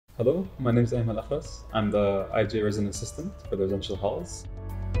Hello, my name is Ayman Akhras. I'm the IJ resident assistant for the residential halls.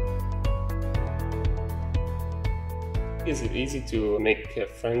 Is it easy to make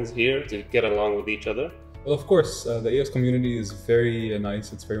friends here, to get along with each other? Well, of course, the AOS community is very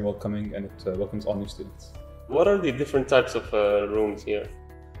nice, it's very welcoming, and it welcomes all new students. What are the different types of rooms here?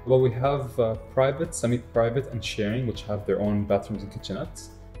 Well, we have private, semi-private, and sharing, which have their own bathrooms and kitchenettes.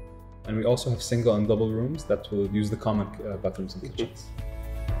 And we also have single and double rooms that will use the common bathrooms and kitchens.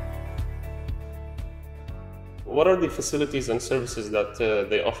 What are the facilities and services that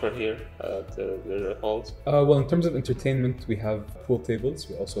they offer here at their halls? Well, in terms of entertainment, we have pool tables.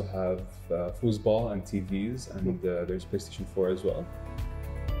 We also have foosball and TVs, and there's PlayStation 4 as well.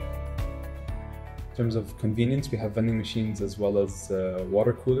 In terms of convenience, we have vending machines as well as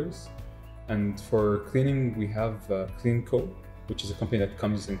water coolers. And for cleaning, we have CleanCo, which is a company that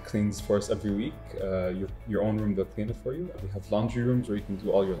comes and cleans for us every week. Your own room, they'll clean it for you. We have laundry rooms where you can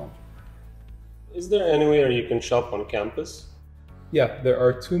do all your laundry. Is there anywhere you can shop on campus? Yeah, there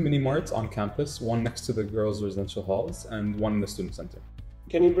are 2 mini marts on campus, one next to the girls' residential halls and one in the student center.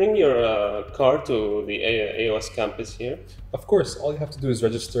 Can you bring your car to the AOS campus here? Of course, all you have to do is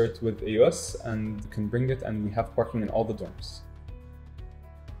register it with AOS and you can bring it, and we have parking in all the dorms.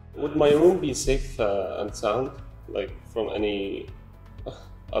 Would my room be safe and sound, like from any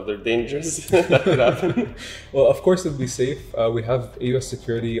other dangers that could happen? Well, of course it'll be safe. We have AOS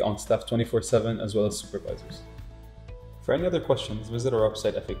security on staff 24/7 as well as supervisors. For any other questions, visit our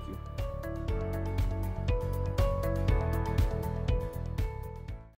website FAQ.